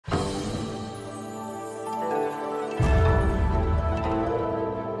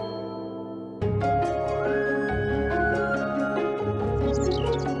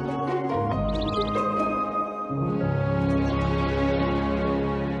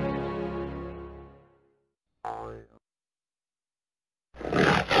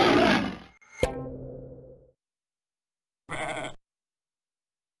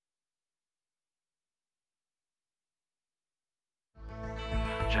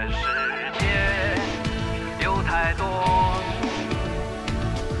世界有太多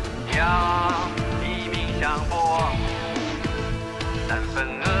要一鸣相搏，三分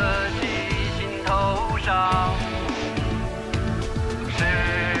恶气心头上，势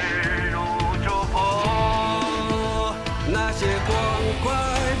如灼破。那些光怪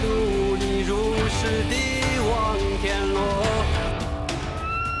陆离如是地往天落，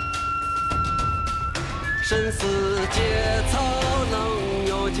生死节操能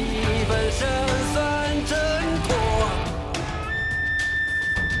有几分胜算挣脱？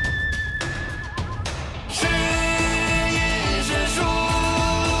是赢是输，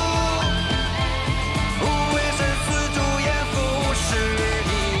无畏生死主演浮世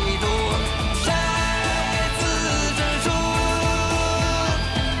一度，谁自证书？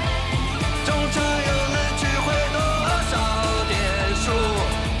终场又能取回多少点数？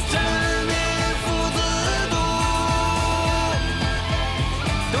生命父子度，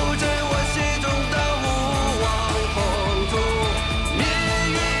独追我心中的无望风烛，命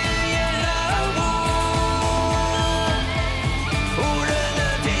运俨然无，无人能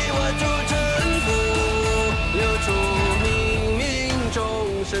替我铸城府，留出冥冥众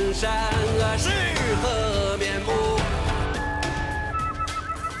生善恶是何面目？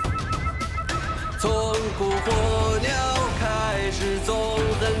从姑获鸟开始，纵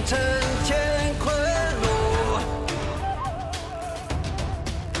横成乾坤路。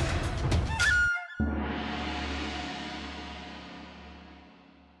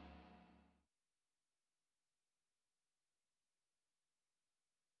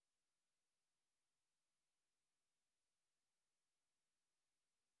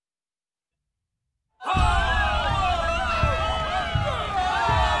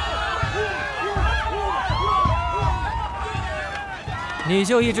你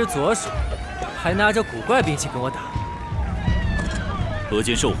就一只左手，还拿着古怪兵器跟我打？何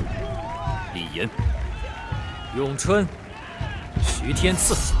见兽虎，李阎、咏春、徐天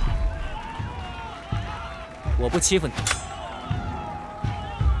赐，我不欺负你。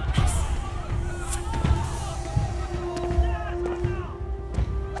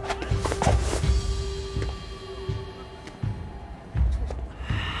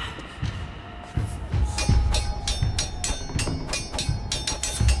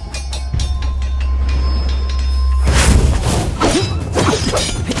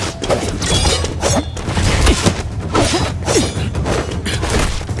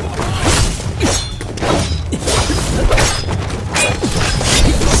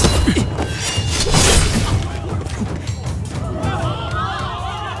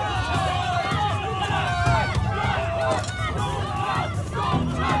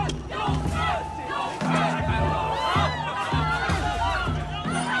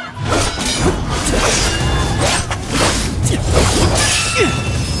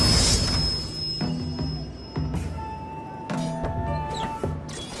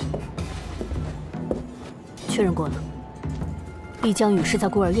确认过了，丽江宇是在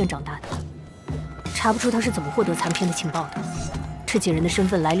孤儿院长大的，查不出他是怎么获得残片的情报的。这几人的身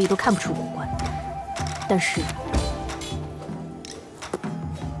份来历都看不出古怪，但是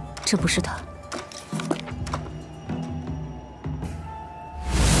这不是他。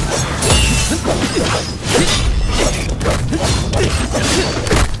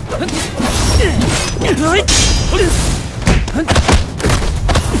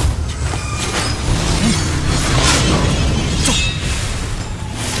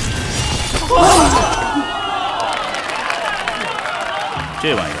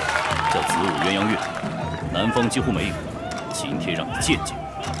这玩意儿叫子午鸳鸯月，南方几乎没有。今天让你见见，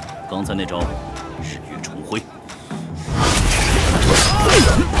刚才那招日月重辉。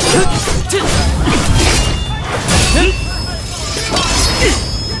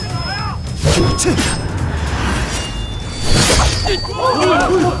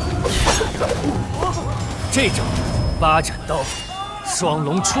这招八斩刀，双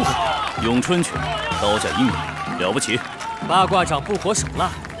龙出海，咏春拳，刀架阴阳，了不起。八卦掌不活手辣，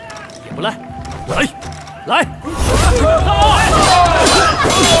也不赖。来，来！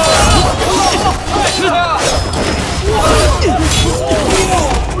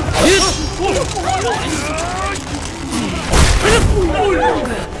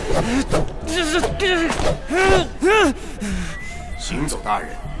行走大人，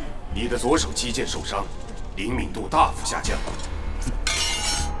你的左手肌腱受伤，灵敏度大幅下降。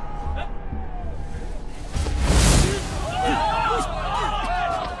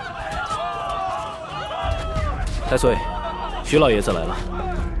太岁，徐老爷子来了。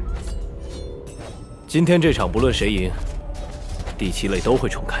今天这场不论谁赢，第7类都会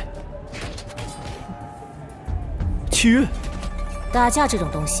重开。契约，打架这种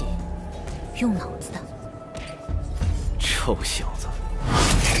东西，用脑子的。臭小子，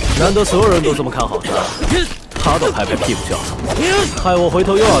难得所有人都这么看好他，他倒拍拍屁股叫好，害我回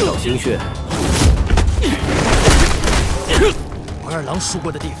头又要找心血。我二郎输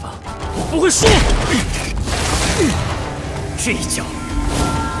过的地方，我不会输。这一脚，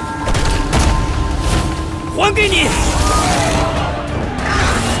还给你！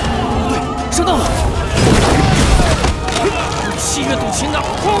不对，收到了。气越赌情的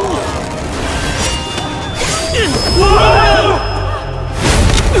荒物。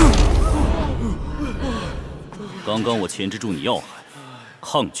刚刚我钳制住你要害，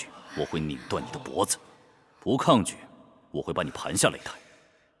抗拒我会拧断你的脖子，不抗拒我会把你盘下擂台。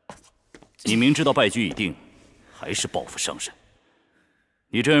你明知道败局已定，还是报复上身。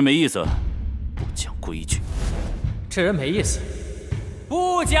你这人没意思，不讲规矩。这人没意思，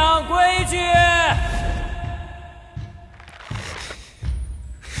不讲规矩。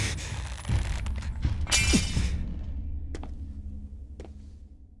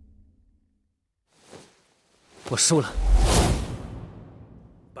我输了。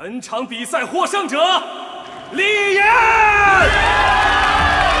本场比赛获胜者，李阎。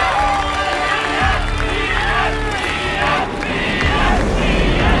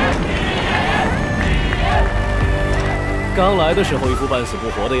刚来的时候一副半死不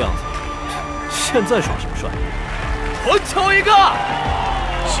活的样子，现在耍什么帅？我抽一个。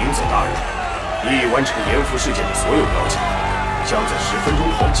行走大人，你已完成阎浮事件的所有要求，将在10分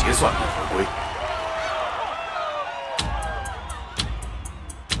钟后结算并回归。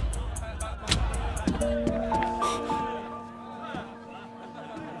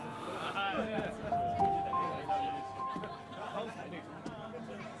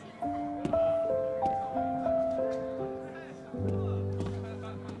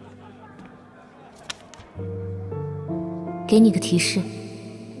给你个提示，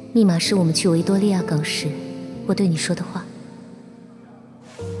密码是我们去维多利亚港时我对你说的话。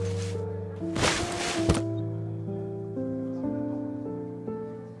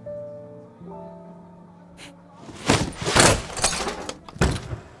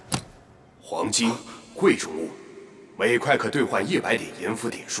黄金，贵重物，每块可兑换100点阎浮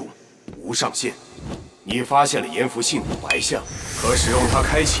点数，无上限。你发现了阎浮信物白象，可使用它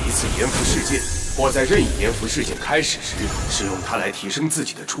开启一次阎浮事件，或在任意阎浮事件开始时使用它来提升自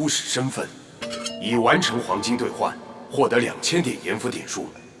己的初始身份。已完成黄金兑换，获得2000点阎浮点数。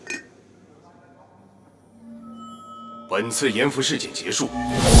本次阎浮事件结束，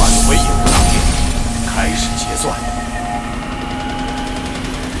返回阎浮大殿，开始结算。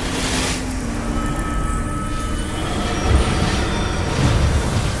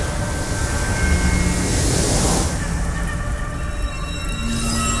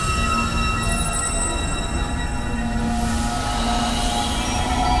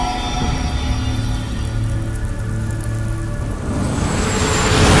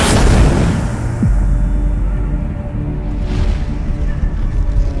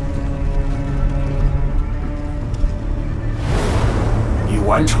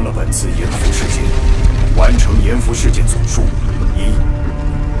完成了本次阎浮事件，完成阎浮事件总数1。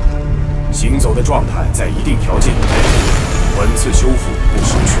行走的状态在一定条件以内，本次修复不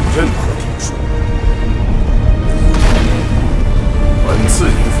收取任何点数。本次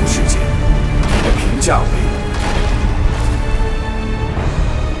阎浮事件，你的评价为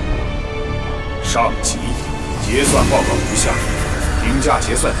上级。结算报告如下：评价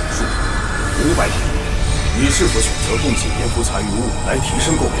结算点数500点。你是否选择贡献阎浮残余物来提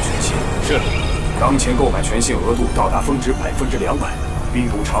升购买权限？是。当前购买权限额度到达峰值200%，并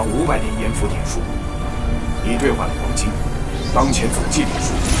补偿500点阎浮点数。你兑换了黄金，当前总计点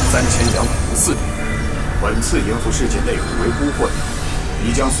数3204点。本次阎浮事件内容为姑获鸟，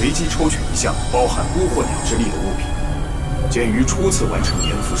你将随机抽取一项包含姑获鸟之力的物品。鉴于初次完成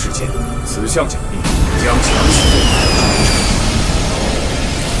阎浮事件，此项奖励将强行对你的传承。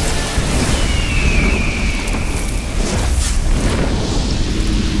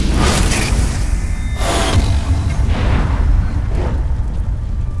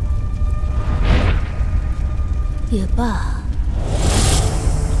也罢，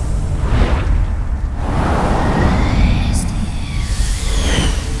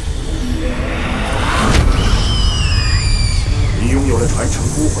你拥有了传承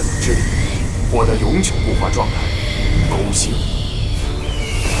孤魂之力，获得永久固化状态，恭喜你！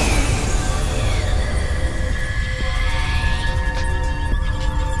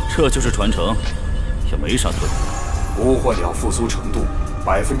这就是传承，也没啥特别。孤魂鸟复苏程度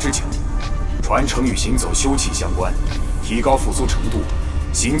9%。传承与行走休憩相关，提高复苏程度，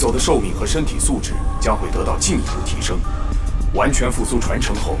行走的寿命和身体素质将会得到进一步提升。完全复苏传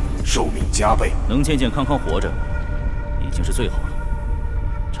承后，寿命加倍。能健健康康活着，已经是最好了。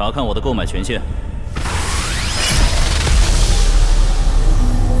查看我的购买权限。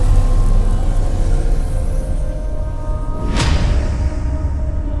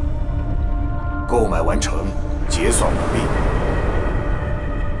购买完成，结算完毕，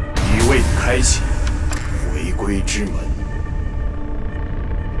已为你开启回归之门。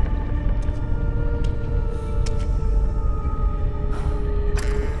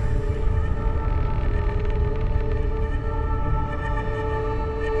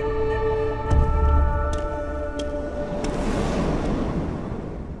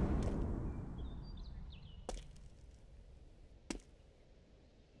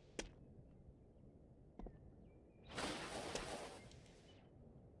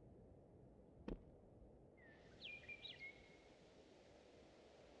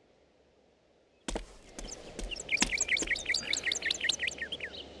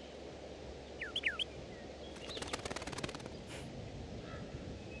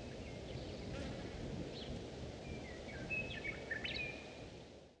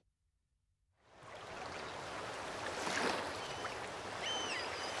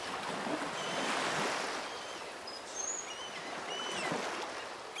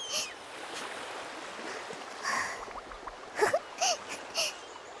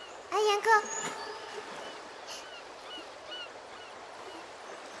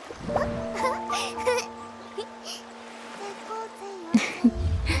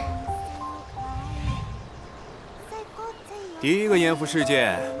 第一个阎浮事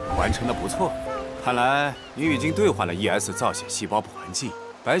件完成的不错，看来你已经兑换了 ES 造血细胞补完剂，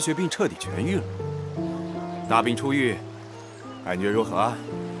白血病彻底痊愈了。大病初愈，感觉如何啊？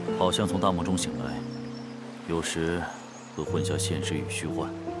好像从大梦中醒来，有时会混淆现实与虚幻。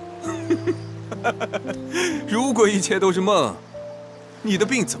如果一切都是梦，你的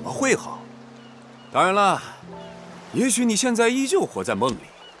病怎么会好？当然了，也许你现在依旧活在梦里。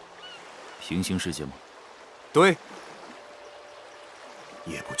平行世界吗？对。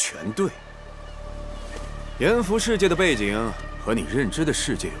 也不全对。阎浮世界的背景和你认知的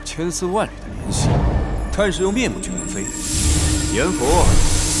世界有千丝万缕的联系，但是又面目全非。阎浮，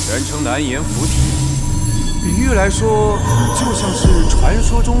人称南阎浮体，比喻来说，就像是传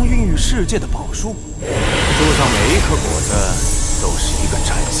说中孕育世界的宝树，树上每一颗果子都是一个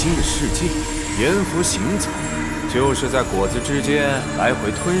崭新的世界。阎浮行走，就是在果子之间来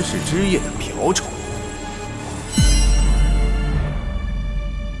回吞噬汁液的瓢虫。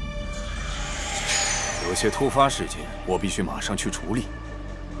 有些突发事件，我必须马上去处理。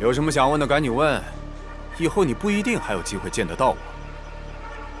有什么想问的，赶紧问。以后你不一定还有机会见得到我。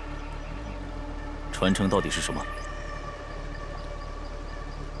传承到底是什么？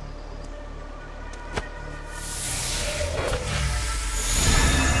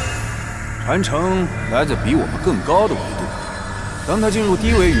传承来自比我们更高的维度。当他进入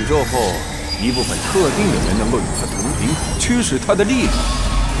低维宇宙后，一部分特定的人能够与他同频，驱使他的力量，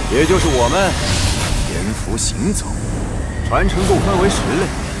也就是我们。 阎浮行走，传承共分为10类：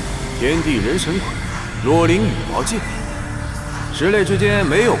天地人神鬼、弱灵羽毛界。10类之间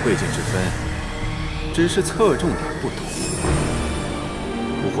没有贵贱之分，只是侧重点不同。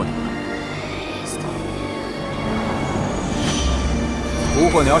捕获鸟呢？捕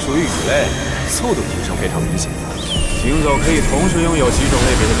获鸟属于羽类，速度提升非常明显。行走可以同时拥有几种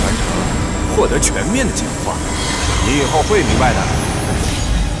类别的传承，获得全面的简化。你以后会明白的。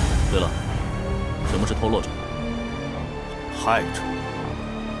对了。 什么是偷洛者？害虫。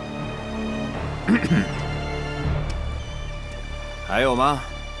还有吗？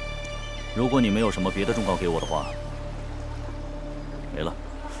如果你没有什么别的忠告给我的话，没了。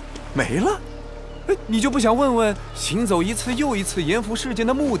没了？你就不想问问，行走一次又一次阎浮事件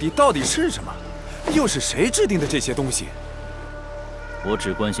的目的到底是什么？又是谁制定的这些东西？我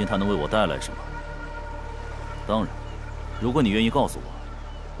只关心它能为我带来什么。当然，如果你愿意告诉我，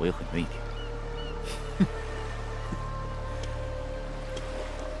我也很愿意听。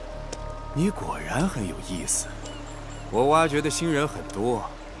 你果然很有意思。我挖掘的新人很多，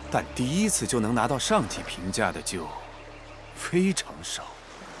但第一次就能拿到上级评价的就非常少。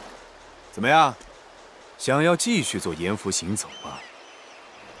怎么样？想要继续做阎浮行走吗？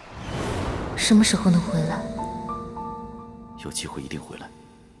什么时候能回来？有机会一定回来。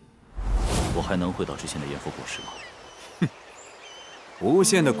我还能会到之前的阎浮果实吗？哼，无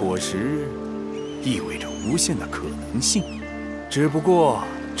限的果实意味着无限的可能性，只不过。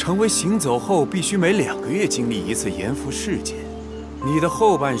 成为行走后，必须每2个月经历一次阎浮事件，你的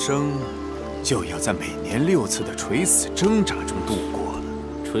后半生就要在每年6次的垂死挣扎中度过了。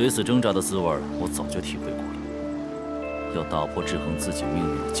垂死挣扎的滋味，我早就体会过了。要打破制衡自己命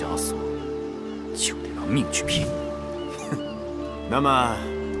运的枷锁，就得拿命去拼。那么，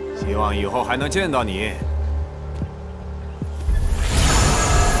希望以后还能见到你。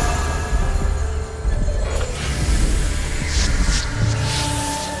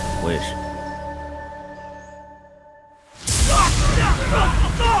我也是。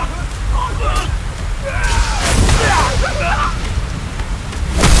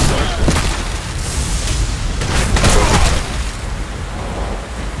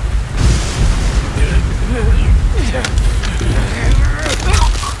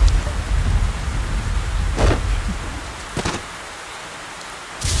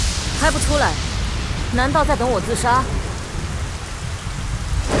还不出来？难道在等我自杀？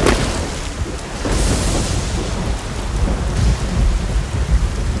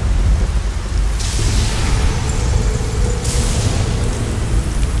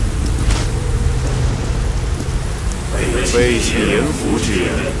背弃阎浮之人，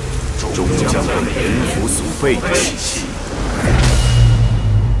终将被阎浮所背弃。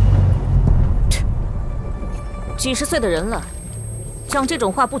几十岁的人了，讲这种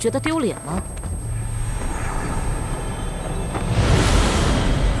话不觉得丢脸吗？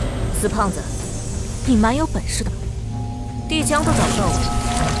死胖子，你蛮有本事的，帝江都找不到我，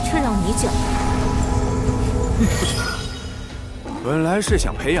却让你讲。本来是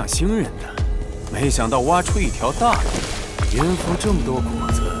想培养新人的，没想到挖出一条大路。阎浮这么多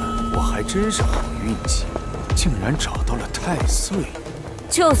果子，我还真是好运气，竟然找到了太岁。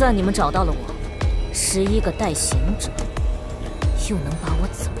就算你们找到了我，11个带行者，又能把我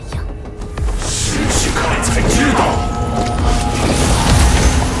怎么样？试试看才知道。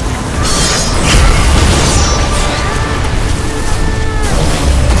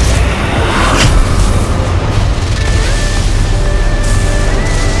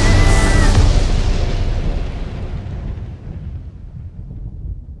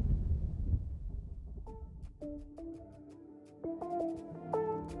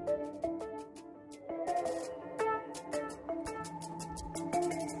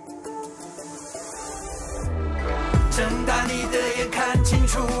睁大你的眼看清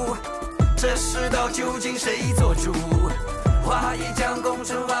楚，这世道究竟谁做主？华夷将功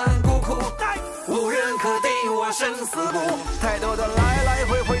成万骨枯，无人可敌我生死簿。太多的来来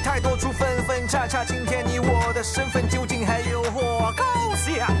回回，太多处分分叉叉，今天你我的身份究竟还有或高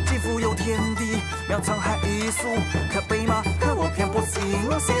下？既富有天地，渺沧海一粟，可悲吗？可我偏不信，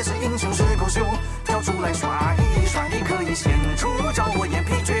写是英雄是狗熊，跳出来耍一耍，你可以献出，照我眼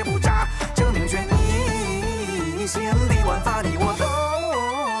皮绝不眨，证明权益先帝万法，你我都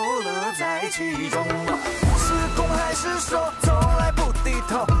乐在其中。是攻还是守，从来不低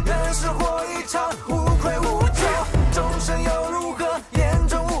头，人是活一场，无愧无疚。众生又如何？眼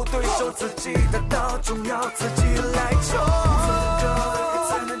中无对手，自己的道终要自己来求。